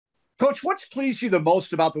Coach, what's pleased you the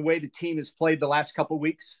most about the way the team has played the last couple of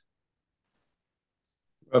weeks?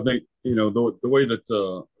 I think the way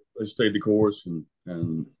that they stayed the course and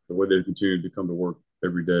the way they continued to come to work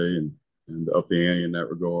every day and up the ante in that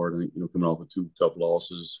regard. I think coming off of two tough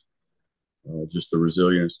losses, just the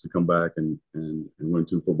resilience to come back and win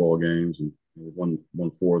two football games and won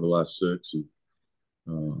four of the last six,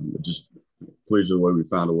 and just pleased with the way we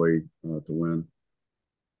found a way to win.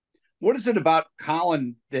 What is it about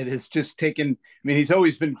Colin that has just taken? I mean, he's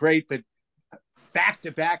always been great, but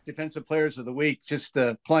back-to-back defensive players of the week, just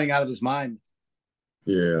playing out of his mind.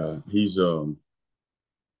 Yeah, he's playing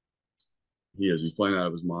out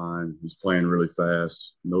of his mind. He's playing really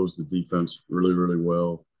fast, knows the defense really, really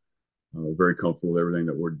well. Very comfortable with everything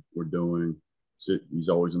that we're doing. He's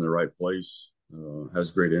always in the right place. Has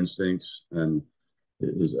great instincts, and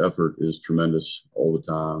his effort is tremendous all the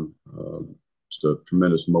time. Just a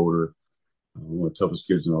tremendous motor. One of the toughest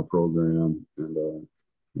kids in our program, and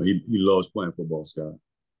he loves playing football, Scott.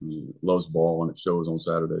 He loves ball, and it shows on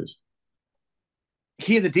Saturdays.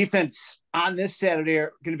 He and the defense on this Saturday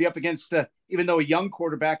are going to be up against, even though a young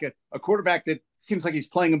quarterback, a quarterback that seems like he's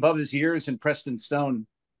playing above his years, in Preston Stone.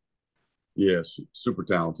 Yes, super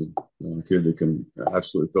talented kid that can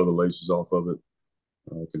absolutely throw the laces off of it.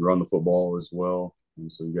 Can run the football as well, and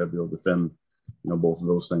so you got to be able to defend, both of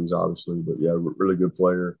those things, obviously. But yeah, really good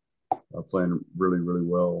player, playing really, really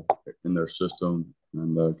well in their system,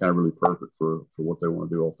 and kind of really perfect for what they want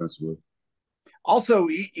to do offensively. Also,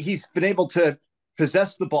 he's been able to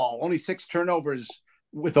possess the ball. Only 6 turnovers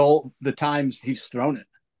with all the times he's thrown it.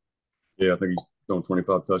 Yeah, I think he's thrown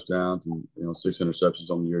 25 touchdowns and 6 interceptions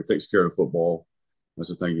on the year. Takes care of the football. That's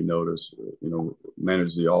the thing you notice.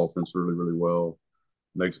 Manages the offense really, really well.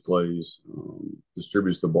 Makes plays,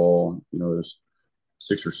 distributes the ball. There's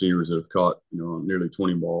 6 receivers that have caught nearly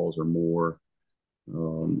 20 balls or more.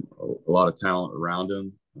 A lot of talent around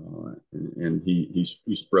him, and he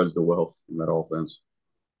spreads the wealth in that offense.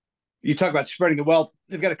 You talk about spreading the wealth.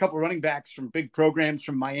 They've got a couple of running backs from big programs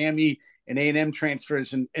from Miami and A&M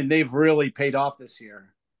transfers, and they've really paid off this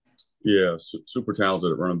year. Yeah, super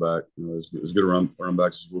talented at running back. As good running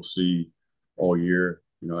backs as we'll see all year.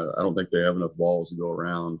 I don't think they have enough balls to go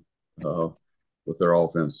around with their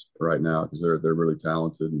offense right now, because they're really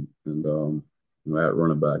talented and at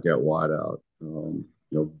running back, at wideout,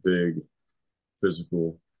 big,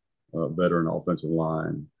 physical, veteran offensive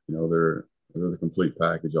line. They're the complete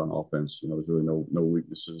package on offense. There's really no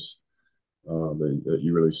weaknesses that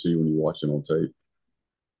you really see when you watch them on tape.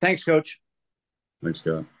 Thanks, Coach. Thanks,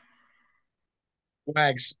 Scott.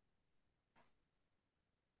 Wags.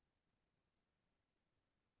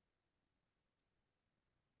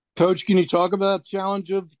 Coach, can you talk about the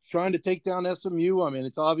challenge of trying to take down SMU? I mean,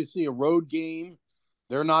 it's obviously a road game.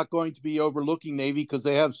 They're not going to be overlooking Navy because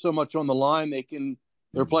they have so much on the line.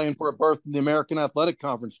 They're playing for a berth in the American Athletic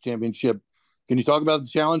Conference Championship. Can you talk about the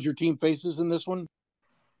challenge your team faces in this one?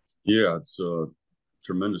 Yeah, it's a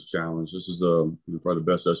tremendous challenge. This is probably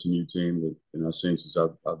the best SMU team that I've seen since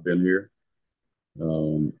I've been here.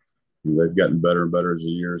 They've gotten better and better as the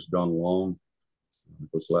years gone along.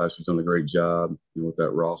 Coach Lashley's done a great job with that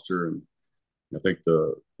roster, and I think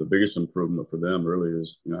the biggest improvement for them really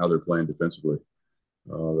is how they're playing defensively.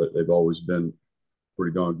 They've always been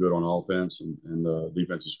pretty darn good on offense, and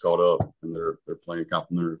defense has caught up, and they're playing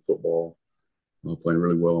complementary football, playing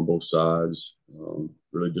really well on both sides,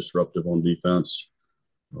 really disruptive on defense,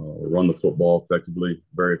 run the football effectively,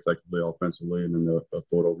 very effectively offensively, and then they'll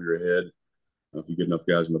throw it over your head if you get enough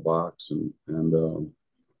guys in the box, and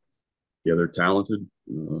yeah, they're talented.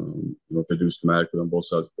 If they do schematically on both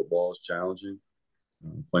sides of football, it's challenging.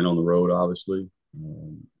 Playing on the road, obviously,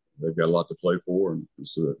 they've got a lot to play for, and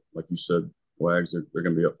so like you said, Wags, they're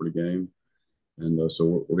going to be up for the game, and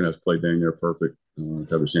so we're going to have to play dang near perfect to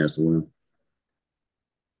have a chance to win.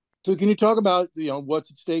 So, can you talk about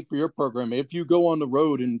what's at stake for your program if you go on the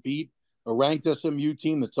road and beat a ranked SMU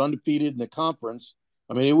team that's undefeated in the conference?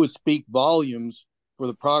 I mean, it would speak volumes for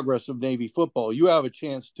the progress of Navy football. You have a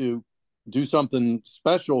chance to do something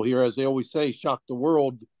special here, as they always say, shock the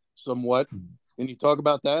world somewhat. Can you talk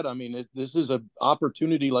about that? I mean, this is an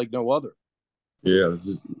opportunity like no other. Yeah,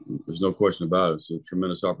 there's no question about it. It's a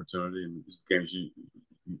tremendous opportunity, and these games you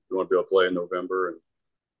want to be able to play in November, and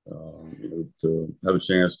to have a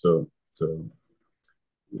chance to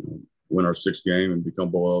win our 6th game and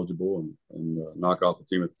become bowl eligible, and knock off the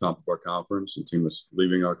team at the top of our conference, the team that's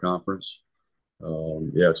leaving our conference.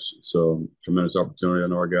 Yes, it's a tremendous opportunity. I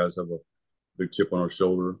know our guys have a big chip on our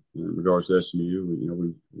shoulder in regards to SMU.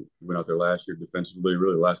 We went out there last year defensively.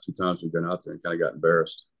 Really, the last 2 times we've been out there and kind of got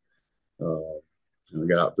embarrassed.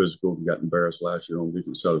 got out physical, got embarrassed last year on the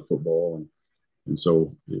defense side of football, and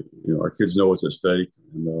so our kids know what's at stake,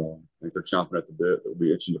 and I think they're chomping at the bit. They'll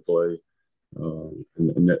be itching to play,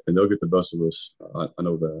 and they'll get the best of us. I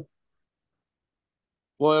know that.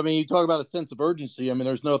 Well, I mean, you talk about a sense of urgency. I mean,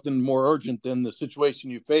 there's nothing more urgent than the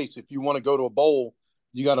situation you face. If you want to go to a bowl,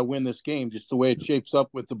 you got to win this game. Just the way it shapes up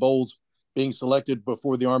with the bowls being selected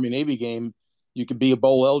before the Army Navy game, you could be a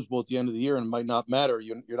bowl eligible at the end of the year, and it might not matter.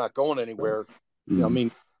 You're not going anywhere. Mm-hmm. I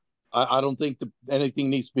mean, I don't think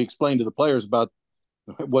anything needs to be explained to the players about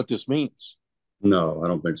what this means. No, I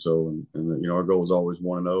don't think so. And our goal is always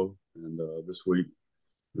 1-0, and this week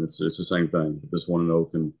it's the same thing. This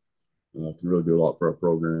 1-0 can really do a lot for our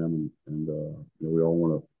program, and we all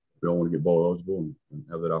want to get bowl eligible and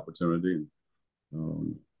have that opportunity.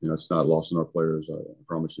 And it's not lost on our players. I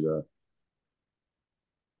promise you that.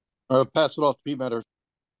 I'll pass it off to Pete Matters.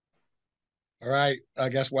 All right, I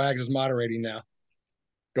guess Wags is moderating now.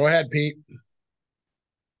 Go ahead, Pete.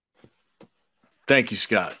 Thank you,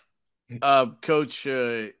 Scott. Coach,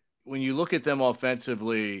 when you look at them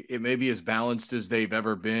offensively, it may be as balanced as they've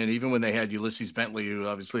ever been, even when they had Ulysses Bentley, who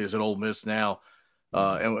obviously is at Ole Miss now,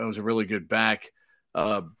 and was a really good back.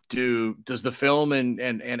 Does the film and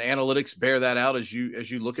analytics bear that out as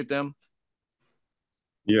you look at them?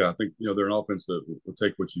 Yeah, I think they're an offense that will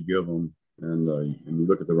take what you give them, and you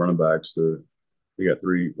look at the running backs. They got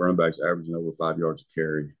 3 running backs averaging over 5 yards a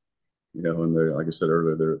carry. And they're, like I said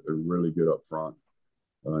earlier, they're really good up front,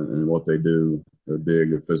 and what they do. They're big,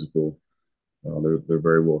 they're physical, they're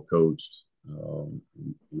very well coached.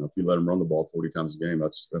 If you let them run the ball 40 times a game,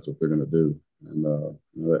 that's what they're going to do. And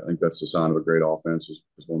I think that's a sign of a great offense is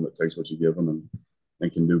one that takes what you give them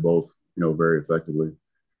and can do both, very effectively.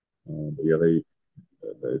 But yeah,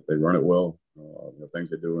 they run it well. The things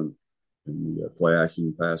they do in the play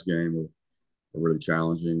action pass game are really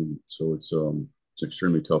challenging. So it's an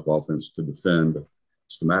extremely tough offense to defend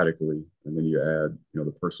schematically, and then you add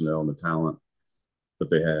the personnel and the talent that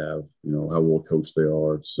they have, how well coached they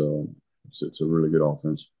are. It's a really good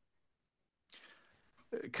offense.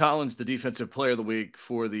 Collins, the defensive player of the week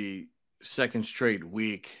for the second straight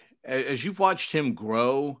week. As you've watched him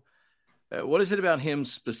grow, what is it about him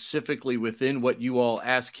specifically within what you all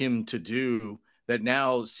ask him to do that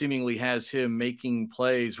now seemingly has him making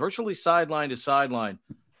plays virtually sideline to sideline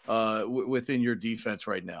within your defense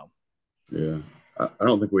right now? Yeah, I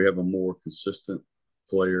don't think we have a more consistent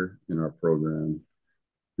player in our program.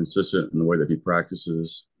 Consistent in the way that he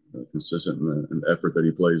practices, consistent in the effort that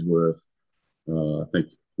he plays with. I think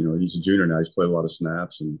he's a junior now. He's played a lot of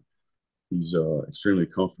snaps, and he's extremely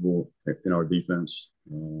comfortable in our defense.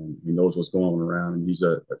 He knows what's going on around, and he's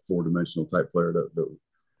that 4-dimensional type player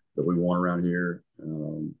that we want around here.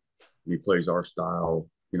 He plays our style,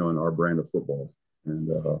 and our brand of football. And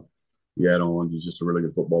you add on, he's just a really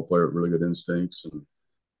good football player with really good instincts.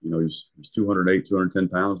 And he's 208, 210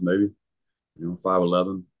 pounds, maybe.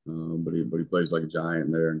 5'11", but he plays like a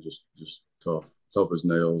giant there, and just tough as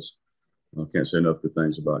nails. Can't say enough good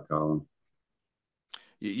things about Colin.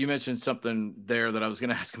 You mentioned something there that I was going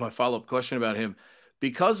to ask my follow-up question about him.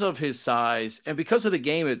 Because of his size and because of the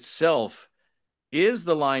game itself, is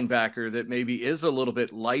the linebacker that maybe is a little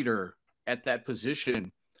bit lighter at that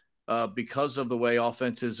position because of the way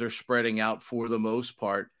offenses are spreading out for the most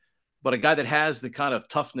part, but a guy that has the kind of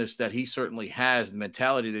toughness that he certainly has, the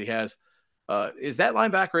mentality that he has, is that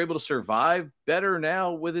linebacker able to survive better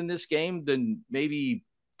now within this game than maybe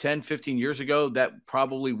 10, 15 years ago? That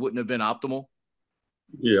probably wouldn't have been optimal.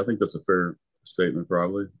 Yeah, I think that's a fair statement,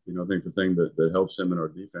 probably. I think the thing that helps him in our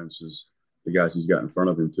defense is the guys he's got in front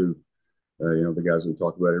of him, too. The guys we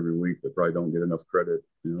talk about every week that probably don't get enough credit,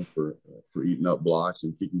 for eating up blocks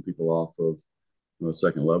and keeping people off of the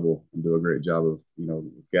second level, and do a great job of,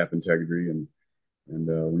 gap integrity. And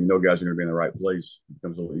when guys are going to be in the right place, it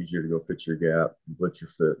becomes a little easier to go fix your gap, blitz your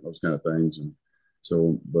fit, those kind of things. And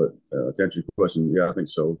so, but to answer your question, yeah, I think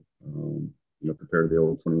so. Compared to the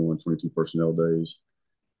old 21, 22 personnel days,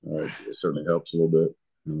 it certainly helps a little bit.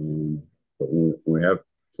 But when we have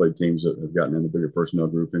played teams that have gotten into bigger personnel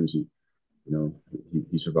groupings,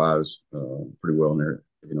 he survives pretty well in there,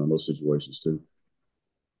 in those situations too.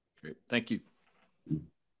 Great. Thank you.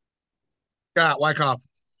 Scott Wyckoff.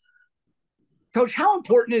 Coach, how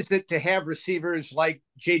important is it to have receivers like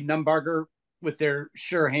Jaden Umbarger with their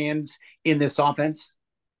sure hands in this offense?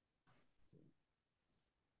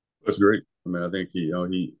 That's great. I mean, I think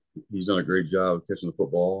he's done a great job catching the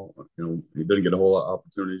football. He didn't get a whole lot of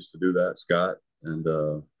opportunities to do that, Scott. And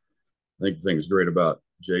I think the thing that's great about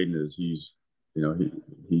Jaden is he's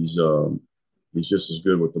just as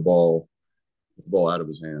good with the ball, the ball out of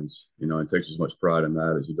his hands, and takes as much pride in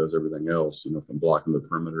that as he does everything else, from blocking the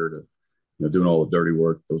perimeter to, doing all the dirty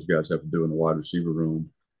work those guys have to do in the wide receiver room.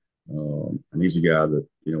 And he's a guy that,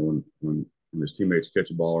 when his teammates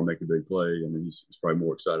catch a ball or make a big play, I mean, he's probably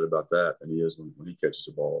more excited about that than he is when he catches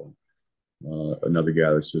a ball. Another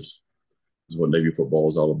guy that's just is what Navy football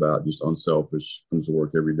is all about, just unselfish, comes to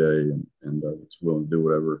work every day and is willing to do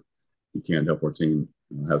whatever he can to help our team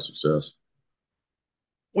have success.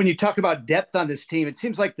 When you talk about depth on this team, it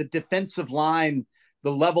seems like the defensive line,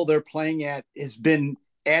 the level they're playing at, has been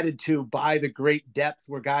added to by the great depth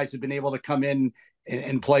where guys have been able to come in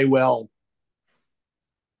and play well.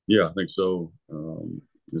 Yeah, I think so.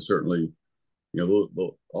 Certainly,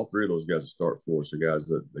 all three of those guys that start for us are guys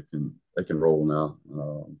that can roll now.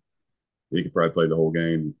 You could probably play the whole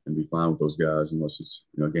game and be fine with those guys unless it's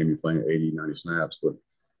a game you're playing 80, 90 snaps. But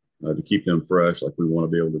to keep them fresh like we want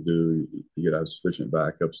to be able to do, you got to have sufficient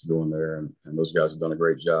backups to go in there. And those guys have done a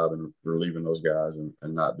great job in relieving those guys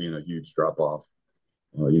and not being a huge drop-off,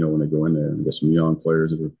 when they go in there. And get some young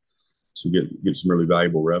players that are get some really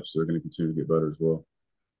valuable reps. They're going to continue to get better as well.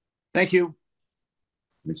 Thank you.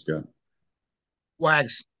 Thanks, Scott.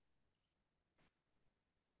 Wags.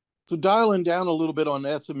 So dialing down a little bit on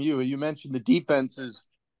SMU, you mentioned the defense is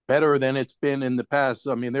better than it's been in the past.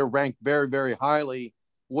 I mean, they're ranked very, very highly.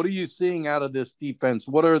 What are you seeing out of this defense?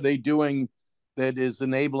 What are they doing that is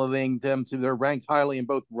enabling them to, they're ranked highly in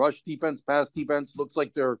both rush defense, pass defense. Looks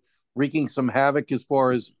like they're wreaking some havoc as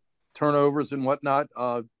far as turnovers and whatnot.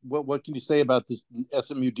 What can you say about this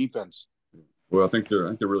SMU defense? Well, I think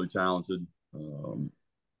they're really talented.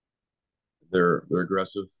 They're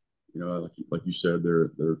aggressive. Like you said,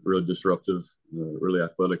 they're really disruptive, really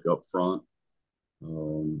athletic up front.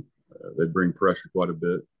 They bring pressure quite a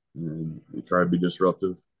bit, and they try to be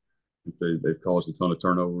disruptive. They've caused a ton of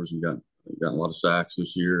turnovers and gotten a lot of sacks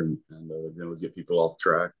this year, and they're going to get people off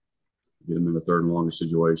track, get them in the third and longer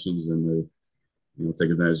situations, and they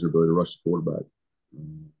take advantage of their ability to rush the quarterback.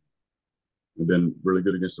 They've been really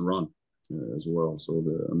good against the run as well. So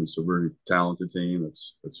it's a very talented team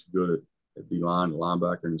that's good at D-line, the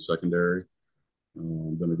linebacker, and the secondary.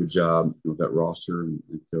 Done a good job with that roster, and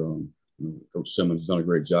Coach Simmons has done a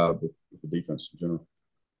great job with the defense in general.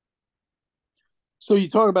 So you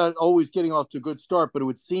talk about always getting off to a good start, but it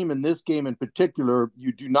would seem in this game in particular,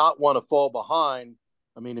 you do not want to fall behind.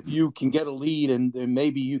 I mean, if you can get a lead and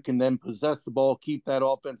maybe you can then possess the ball, keep that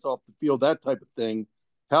offense off the field, that type of thing.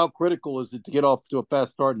 How critical is it to get off to a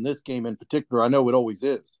fast start in this game in particular? I know it always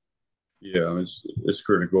is. Yeah, I mean, it's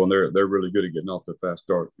critical, and they're really good at getting off to a fast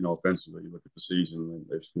start. Offensively, you look at the season, and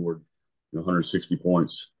they've scored 160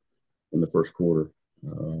 points in the first quarter.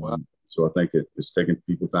 Wow. So I think it's taking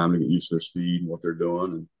people time to get used to their speed and what they're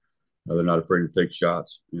doing, and they're not afraid to take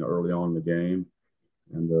shots, early on in the game.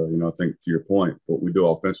 And I think to your point, what we do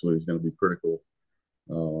offensively is going to be critical,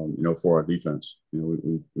 for our defense.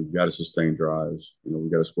 We've got to sustain drives.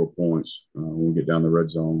 We've got to score points when we get down the red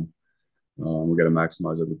zone. We've got to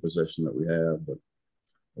maximize every possession that we have. But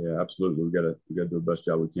yeah, absolutely, we got to do the best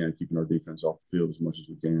job we can keeping our defense off the field as much as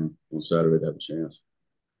we can on Saturday to have a chance.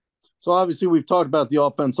 So obviously we've talked about the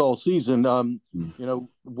offense all season.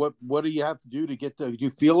 What do you have to do to get to? Do you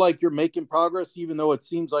feel like you're making progress, even though it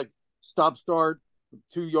seems like stop-start,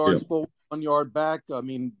 2 yards forward, 1 yard back? I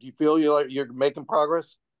mean, do you feel you're making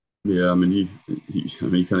progress? Yeah, I mean, you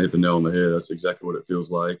kind of hit the nail on the head. That's exactly what it feels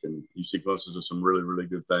like. And you see glimpses of some really, really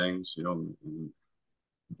good things. And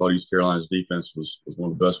I thought East Carolina's defense was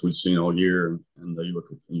one of the best we've seen all year. And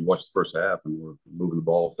you watch the first half, and we're moving the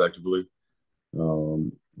ball effectively.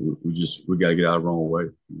 We got to get out of our own way.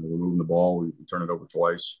 We're moving the ball. We turn it over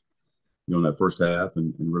twice, in that first half,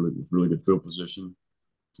 and really good field position.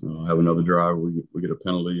 Have another drive. We get a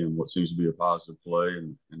penalty and what seems to be a positive play,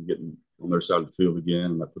 and getting on their side of the field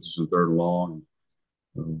again, and that puts us in third and long.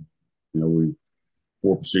 We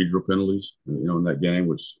 4 procedural penalties, in that game,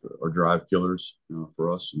 which are drive killers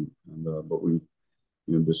for us. But we,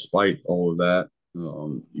 despite all of that,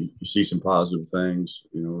 you see some positive things.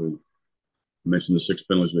 We mentioned the 6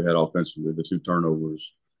 penalties we had offensively, the 2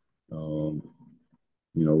 turnovers. I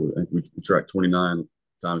think we tracked 29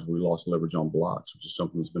 times we lost leverage on blocks, which is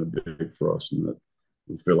something that's been big for us, and that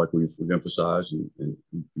we feel like we've emphasized and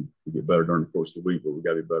we get better during the course of the week, but we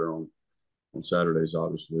got to be better on Saturdays,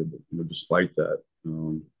 obviously. But despite that,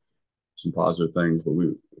 some positive things, but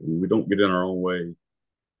we don't get in our own way.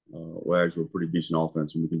 Wags were a pretty decent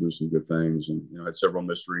offense, and we can do some good things. And had several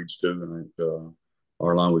missed reads too, and I think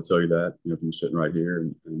our line would tell you that. If you're sitting right here,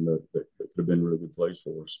 and that could have been really good plays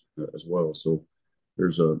for us as well. So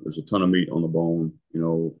there's a ton of meat on the bone,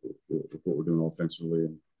 with what we're doing offensively,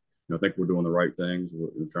 and I think we're doing the right things.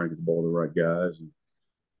 We're trying to get the ball to the right guys, and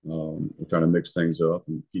we're trying to mix things up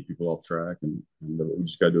and keep people off track. And we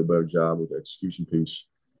just got to do a better job with the execution piece.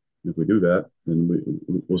 And if we do that, then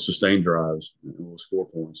we'll sustain drives and we'll score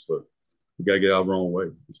points. But we got to get out of our own way.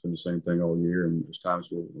 It's been the same thing all year, and there's times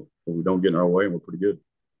where we don't get in our way, and we're pretty good.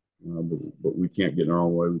 But we can't get in our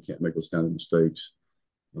own way. We can't make those kind of mistakes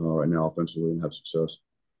right now offensively and have success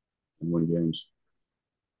and win games.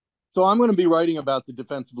 So I'm going to be writing about the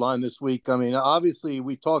defensive line this week. I mean, obviously,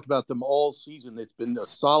 we've talked about them all season. It's been a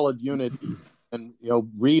solid unit, and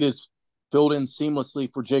Reed has filled in seamlessly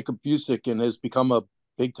for Jacob Busick and has become a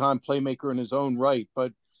big-time playmaker in his own right.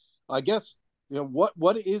 But I guess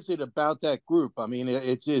what is it about that group? I mean,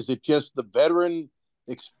 is it just the veteran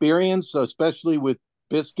experience, especially with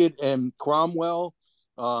Biscuit and Cromwell,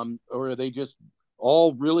 or are they just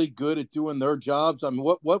all really good at doing their jobs? I mean,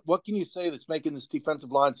 what can you say that's making this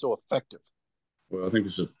defensive line so effective? Well, I think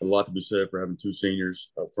there's a lot to be said for having two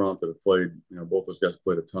seniors up front that have played. Both those guys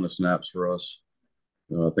played a ton of snaps for us.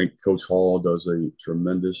 I think Coach Hall does a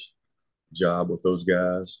tremendous job with those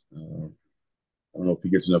guys. I don't know if he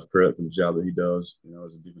gets enough credit for the job that he does,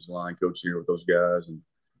 as a defensive line coach here with those guys. And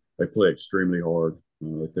they play extremely hard.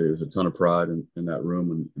 There's a ton of pride in that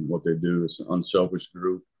room and what they do. It's an unselfish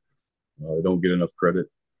group. They don't get enough credit.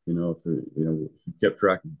 If you kept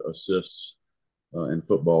track of assists in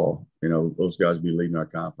football, those guys would be leading our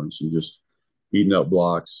conference and just eating up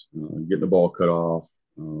blocks, getting the ball cut off,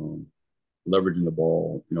 leveraging the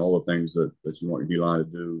ball, all the things that you want your D-line to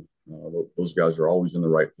do. Those guys are always in the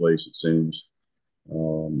right place, it seems.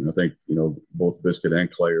 I think, both Biscuit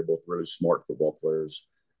and Clay are both really smart football players.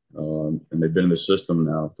 And they've been in the system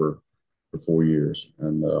now for 4 years.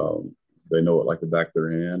 And they know it like the back of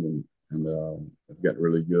their hand. And they've gotten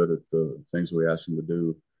really good at the things we ask them to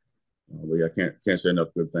do. But yeah, I can't say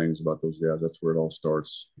enough good things about those guys. That's where it all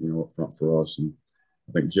starts, up front for us. And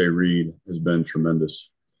I think Jay Reed has been tremendous.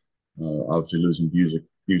 Obviously, losing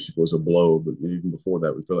Busick was a blow, but even before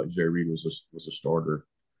that, we feel like Jay Reed was a starter.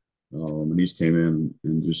 And he's came in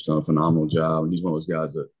and just done a phenomenal job. And he's one of those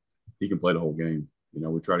guys that he can play the whole game.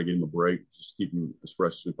 We try to give him a break, just keep him as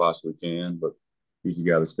fresh as we possibly can. But he's a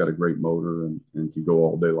guy that's got a great motor and can go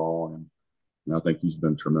all day long. And I think he's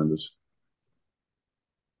been tremendous.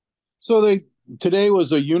 So today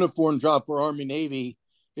was a uniform drop for Army Navy.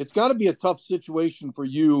 It's got to be a tough situation for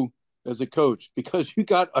you as a coach because you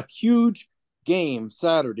got a huge game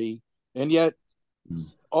Saturday, and yet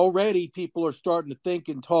already people are starting to think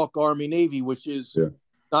and talk Army Navy, which is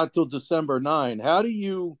not till December 9. How do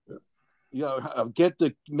you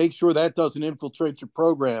make sure that doesn't infiltrate your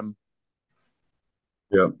program?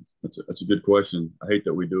 Yeah, that's a good question. I hate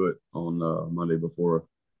that we do it on Monday before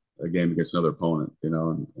a game against another opponent, and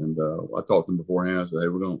I talked to them beforehand. I said, hey,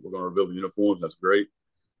 we're gonna reveal the uniforms. That's great,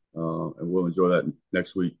 and we'll enjoy that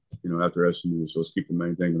next week. After SMU. So let's keep the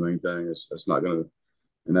main thing the main thing. It's not gonna,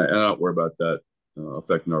 and I don't worry about that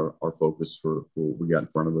affecting our focus for what we got in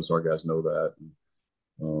front of us. Our guys know that.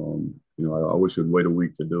 And, I wish we'd wait a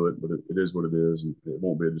week to do it, but it is what it is, and it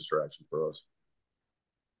won't be a distraction for us.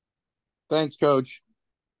 Thanks, Coach.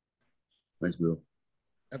 Thanks, Bill.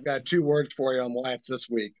 I've got 2 words for you on why it's this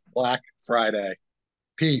week. Black Friday.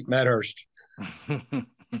 Pete Medhurst.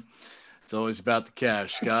 It's always about the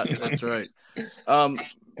cash, Scott. That's right.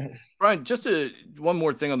 Brian, just one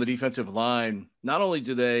more thing on the defensive line. Not only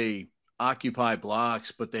do they occupy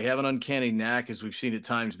blocks, but they have an uncanny knack, as we've seen at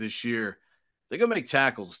times this year. They're going to make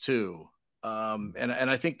tackles too. And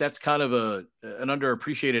I think that's kind of an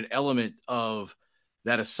underappreciated element of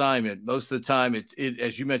that assignment. Most of the time, it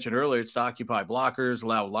as you mentioned earlier, it's to occupy blockers,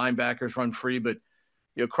 allow linebackers run free. But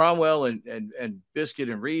Cromwell and Biscuit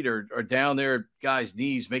and Reed are down there, guys'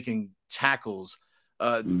 knees making tackles.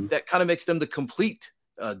 That kind of makes them the complete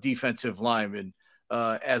defensive lineman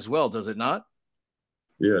as well, does it not?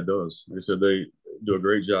 Yeah, it does. Like I said, they do a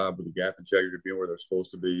great job with the gap integrity being where they're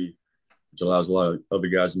supposed to be, which allows a lot of other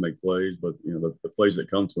guys to make plays. But the plays that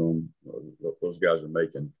come to them, those guys are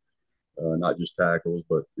making. Not just tackles,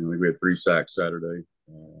 but we had 3 sacks Saturday.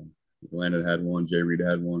 Landon had one, Jay Reed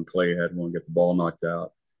had one, Clay had one, got the ball knocked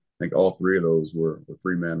out. I think all 3 of those were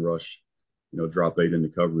 3-man rush, drop 8 into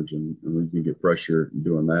coverage, and when you can get pressure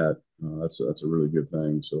doing that, that's a really good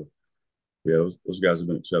thing. So yeah, those guys have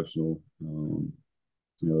been exceptional.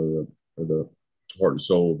 The heart and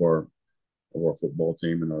soul of our football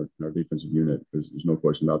team and our defensive unit. There's no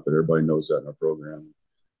question about that. Everybody knows that in our program,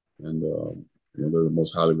 and they're the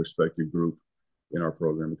most highly respected group in our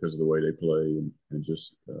program because of the way they play and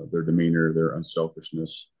just their demeanor, their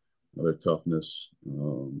unselfishness, their toughness.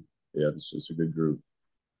 It's a good group.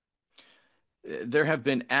 There have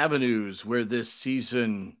been avenues where this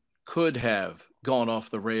season could have gone off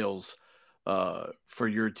the rails for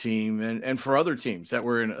your team and for other teams that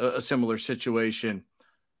were in a similar situation.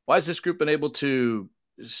 Why has this group been able to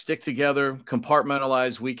stick together,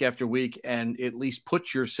 compartmentalize week after week, and at least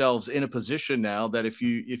put yourselves in a position now that if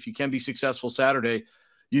you can be successful Saturday,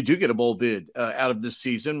 you do get a bowl bid out of this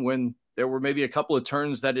season, when there were maybe a couple of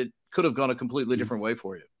turns that it could have gone a completely different way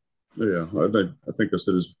for you? Yeah, I think I've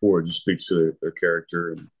said this before. It just speaks to their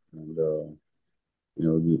character, and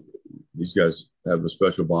these guys have a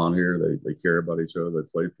special bond here. They care about each other. They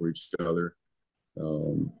play for each other.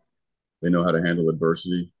 They know how to handle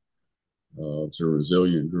adversity. It's a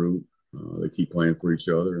resilient group. They keep playing for each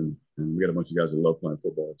other, and we got a bunch of guys that love playing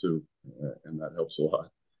football too, and that helps a lot.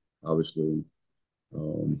 Obviously,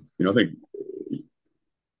 I think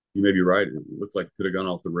you may be right. It looked like it could have gone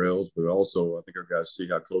off the rails, but also I think our guys see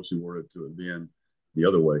how close we were to it being the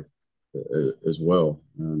other way as well,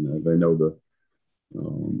 and they know the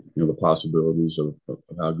possibilities of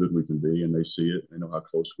how good we can be, and they see it. They know how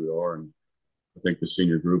close we are, and I think the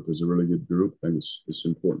senior group is a really good group. I think it's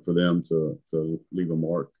important for them to leave a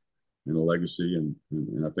mark and a legacy, and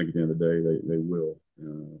I think at the end of the day they will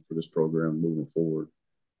for this program moving forward.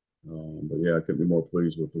 But yeah, I couldn't be more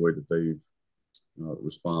pleased with the way that they've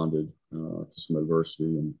responded to some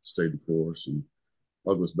adversity and stayed the course, and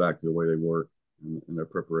all goes back to the way they work and their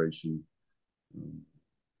preparation,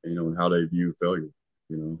 and how they view failure,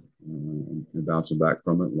 and bouncing back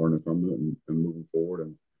from it, learning from it, and moving forward,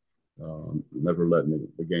 and never letting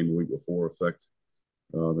the game the week before affect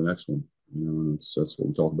the next one. That's what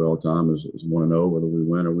we talk about all the time is 1-0, whether we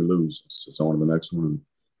win or we lose. It's on to the next one,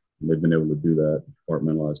 and they've been able to do that,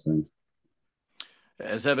 compartmentalize things.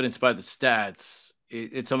 As evidenced by the stats,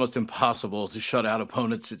 it's almost impossible to shut out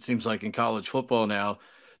opponents, it seems like, in college football now.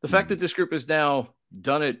 The fact that this group has now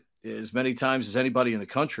done it as many times as anybody in the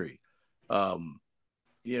country,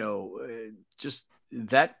 just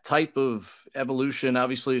that type of evolution,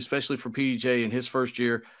 obviously, especially for PJ in his first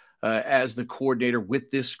year as the coordinator with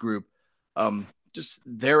this group, just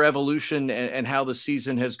their evolution and how the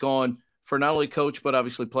season has gone for not only coach, but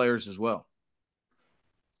obviously players as well.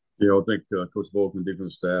 I think Coach Volk and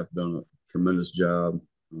defensive staff have done a tremendous job.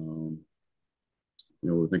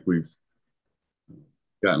 I think we've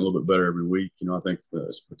gotten a little bit better every week. I think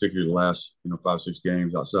particularly the last 5-6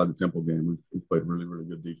 games outside the Temple game, we've played really, really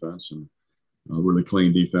good defense and really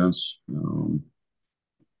clean defense.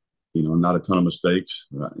 Not a ton of mistakes.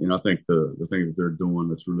 I think the thing that they're doing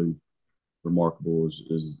that's really remarkable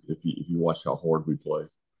is if you watch how hard we play,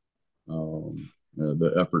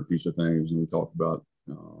 the effort piece of things, and we talked about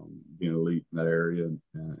being elite in that area, and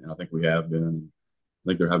I think we have been. I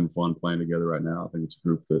think they're having fun playing together right now. I think it's a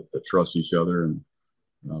group that trusts each other, and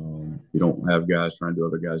you don't have guys trying to do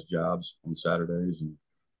other guys' jobs on Saturdays. And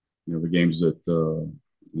the games that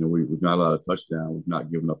we've not allowed a touchdown, we've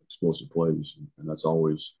not given up explosive plays, and that's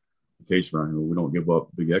always the case around here. We don't give up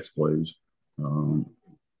big X plays.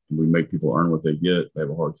 We make people earn what they get. They have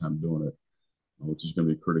a hard time doing it, which is going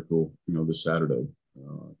to be critical, this Saturday.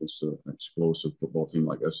 Against an explosive football team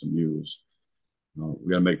like SMU. We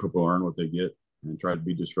got to make people earn what they get and try to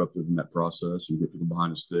be disruptive in that process and get people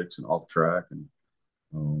behind the sticks and off track, and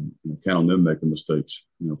count on them making mistakes,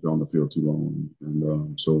 if they're on the field too long.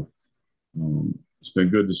 And so it's been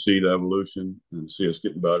good to see the evolution and see us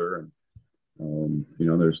getting better. And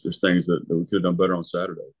there's things that we could have done better on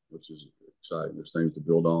Saturday, which is exciting. There's things to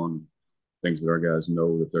build on, things that our guys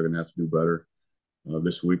know that they're going to have to do better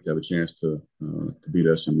this week to have a chance to beat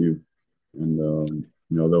SMU. And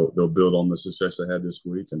they'll build on the success they had this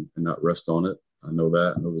week and not rest on it. I know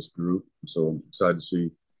that. I know this group. So I'm excited to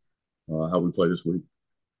see how we play this week.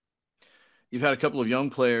 You've had a couple of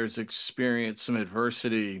young players experience some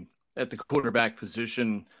adversity at the quarterback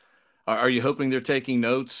position. Are you hoping they're taking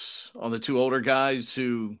notes on the two older guys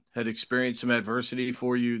who had experienced some adversity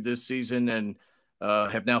for you this season and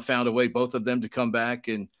have now found a way, both of them, to come back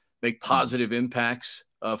and make positive impacts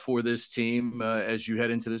for this team as you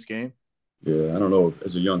head into this game? Yeah, I don't know.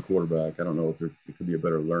 As a young quarterback, I don't know if it could be a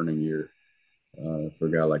better learning year for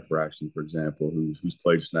a guy like Braxton, for example, who's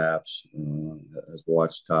played snaps, has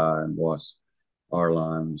watched Ty and watched our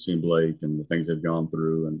line, seen Blake and the things they've gone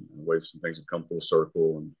through, and the way some things have come full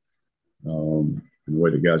circle, and the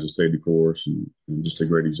way the guys have stayed the course, and just a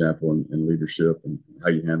great example in leadership and how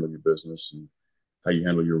you handle your business and how you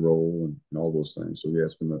handle your role and all those things. So, yeah,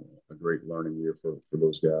 it's been a great learning year for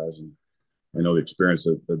those guys. And I know the experience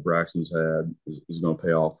that Braxton's had is going to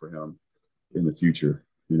pay off for him in the future.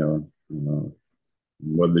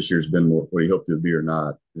 Whether this year's been what he hoped it would be or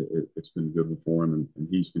not, it's been a good one for him, and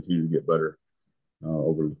he's continued to get better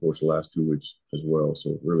over the course of the last 2 weeks as well.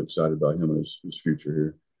 So really excited about him and his future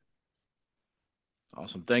here.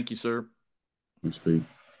 Awesome. Thank you, sir. Thanks, Pete.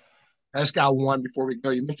 I just got one before we go.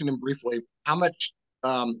 You mentioned him briefly. How much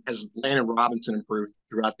has Landon Robinson improved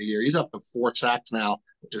throughout the year? He's up to 4 sacks now,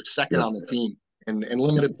 which is second on the team, and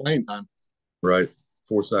limited playing time. Right.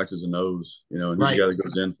 4 sacks is a nose, you know, and he's Right. a guy that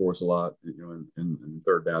goes in for us a lot, you know, in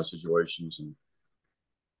third down situations. And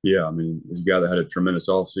yeah, I mean, he's a guy that had a tremendous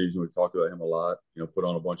offseason. We've talked about him a lot, you know, put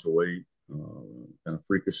on a bunch of weight, kind of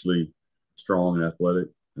freakishly strong and athletic.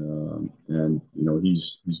 And, you know,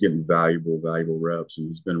 he's getting valuable reps, and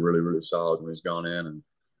he's been really, really solid when he's gone in. And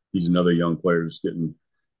he's another young player who's getting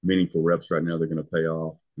meaningful reps right now. They're going to pay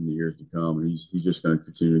off in the years to come. And he's just going to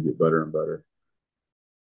continue to get better and better.